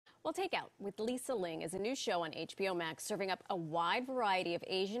Well, Takeout with Lisa Ling is a new show on HBOMax serving up a wide variety of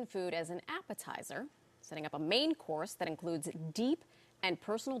Asian food as an appetizer, setting up a main course that includes deep and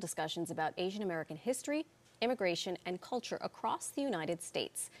personal discussions about Asian American history, immigration, and culture across the United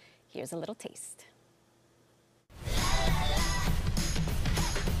States. Here's a little taste.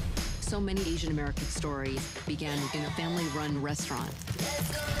 So many Asian American stories began in a family-run restaurant.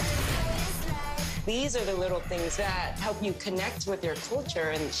 These are the little things that help you connect with your culture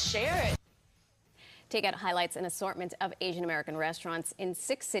and share it. Takeout highlights an assortment of Asian American restaurants in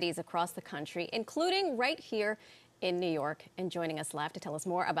 6 cities across the country, including right here in New York. And joining us live to tell us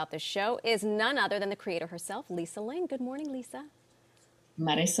more about this show is none other than the creator herself, Lisa Ling. Good morning, Lisa.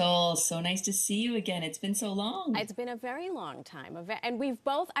 Marysol, so nice to see you again. It's been so long. It's been a very long time. And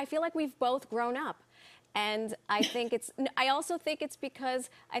I feel like we've both grown up. And I also think it's because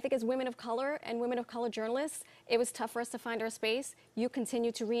I think as women of color and women of color journalists, it was tough for us to find our space. You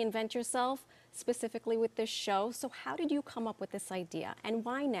continue to reinvent yourself, specifically with this show. So how did you come up with this idea and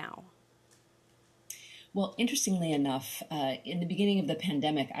why now? Well, interestingly enough, in the beginning of the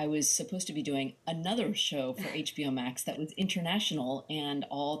pandemic, I was supposed to be doing another show for HBOMax that was international, and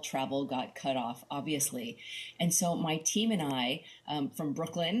all travel got cut off, obviously. And so my team and I, from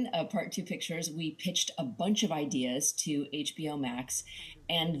Brooklyn, Part 2 Pictures, we pitched a bunch of ideas to HBOMax,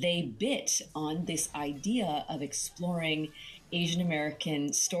 and they bit on this idea of exploring Asian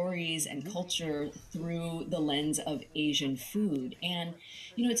American stories and culture through the lens of Asian food. And,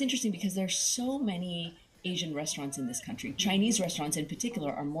 you know, it's interesting because there's so many Asian restaurants in this country. Chinese restaurants in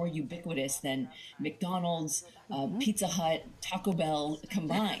particular are more ubiquitous than McDonald's, Pizza Hut, Taco Bell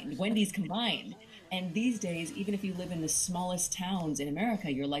combined, Wendy's combined. And these days, even if you live in the smallest towns in America,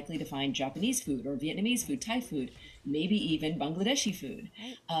 you're likely to find Japanese food or Vietnamese food, Thai food, maybe even Bangladeshi food.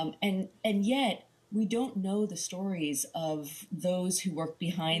 And yet, we don't know the stories of those who work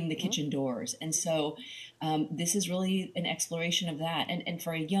behind the kitchen doors. And so this is really an exploration of that. And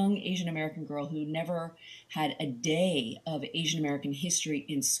for a young Asian American girl who never had a day of Asian American history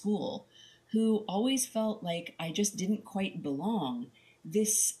in school, who always felt like I just didn't quite belong,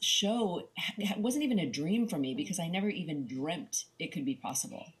 this show wasn't even a dream for me because I never even dreamt it could be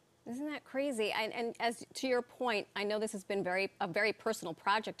possible. Isn't that crazy? And as to your point, I know this has been a very personal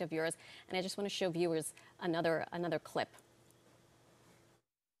project of yours, and I just want to show viewers another clip.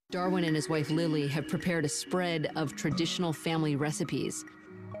 Darwin and his wife Lily have prepared a spread of traditional family recipes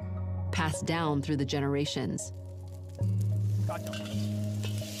passed down through the generations.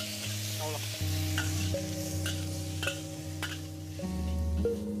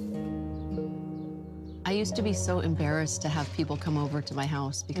 I used to be so embarrassed to have people come over to my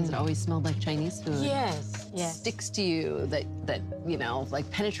house because it always smelled like Chinese food. Yes. Sticks to you, that you know, like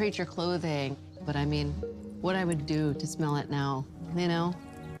penetrates your clothing. But I mean, what I would do to smell it now, you know?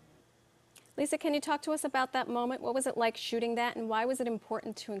 Lisa, can you talk to us about that moment? What was it like shooting that, and why was it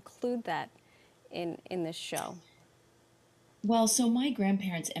important to include that in this show? Well, so my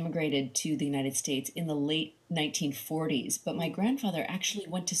grandparents emigrated to the United States in the late 1940s, but my grandfather actually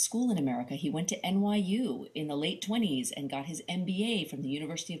went to school in America. He went to NYU in the late 20s and got his MBA from the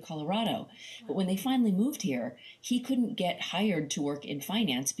University of Colorado. But when they finally moved here, he couldn't get hired to work in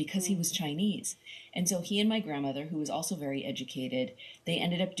finance because he was Chinese. And so he and my grandmother, who was also very educated, they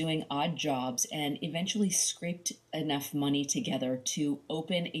ended up doing odd jobs and eventually scraped enough money together to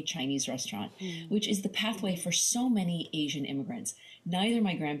open a Chinese restaurant, which is the pathway for so many Asian immigrants. Neither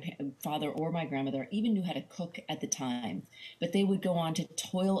my grandfather or my grandmother even knew how to cook at the time, but they would go on to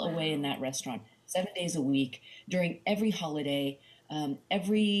toil away in that restaurant 7 days a week during every holiday.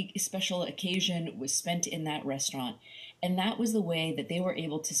 Every special occasion was spent in that restaurant. And that was the way that they were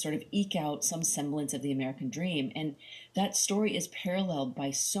able to sort of eke out some semblance of the American dream. And that story is paralleled by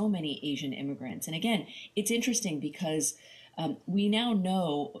so many Asian immigrants. And again, it's interesting because we now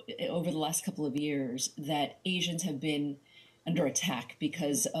know over the last couple of years that Asians have been under attack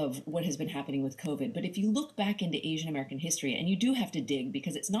because of what has been happening with COVID. But if you look back into Asian American history, and you do have to dig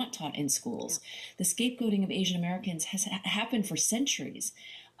because it's not taught in schools, the scapegoating of Asian Americans has happened for centuries.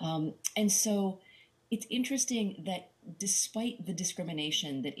 And so it's interesting that despite the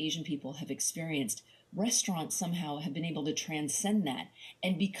discrimination that Asian people have experienced, restaurants somehow have been able to transcend that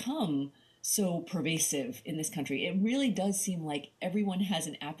and become so pervasive in this country. It really does seem like everyone has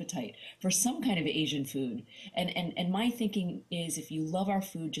an appetite for some kind of Asian food. And my thinking is, if you love our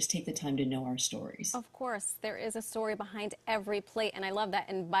food, just take the time to know our stories. Of course, there is a story behind every plate, and I love that.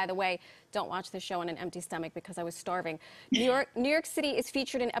 And by the way, don't watch the show on an empty stomach because I was starving. New York City is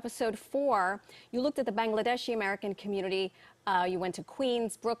featured in episode 4. You looked at the Bangladeshi American community. You went to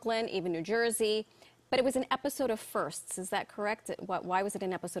Queens, Brooklyn, even New Jersey. But it was an episode of firsts, is that correct? Why was it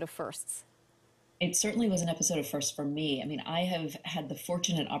an episode of firsts? It certainly was an episode of first for me. I mean, I have had the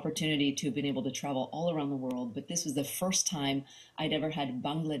fortunate opportunity to have been able to travel all around the world, but this was the first time I'd ever had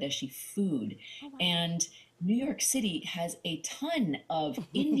Bangladeshi food. Oh, wow. And New York City has a ton of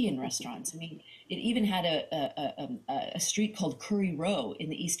Indian restaurants. I mean, it even had a street called Curry Row in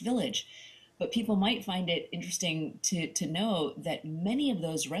the East Village. But people might find it interesting to know that many of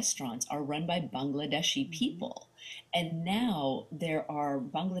those restaurants are run by Bangladeshi people. And now there are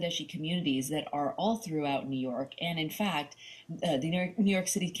Bangladeshi communities that are all throughout New York. And in fact, the New York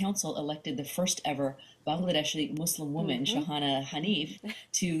City Council elected the first ever Bangladeshi Muslim woman, Shahana Hanif,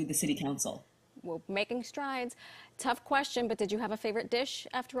 to the city council. Well, making strides. Tough question, but did you have a favorite dish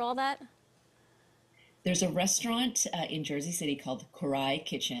after all that? There's a restaurant in Jersey City called Kurai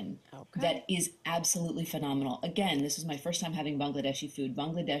Kitchen that is absolutely phenomenal. Again, this was my first time having Bangladeshi food.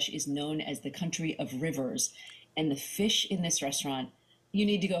 Bangladesh is known as the country of rivers. And the fish in this restaurant, you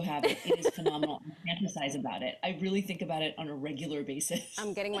need to go have it. It is phenomenal. I fantasize about it. I really think about it on a regular basis.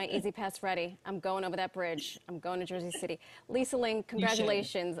 I'm getting my Easy Pass ready. I'm going over that bridge. I'm going to Jersey City. Lisa Ling,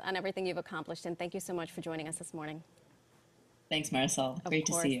 congratulations on everything you've accomplished. And thank you so much for joining us this morning. Thanks, Marysol. Great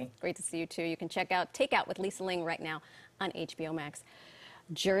to see you. Great to see you, too. You can check out Takeout with Lisa Ling right now on HBOMax.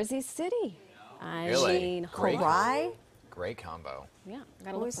 Jersey City. Really? Hawaii. Great combo. Yeah, I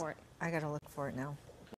got to look for it. I got to look for it now.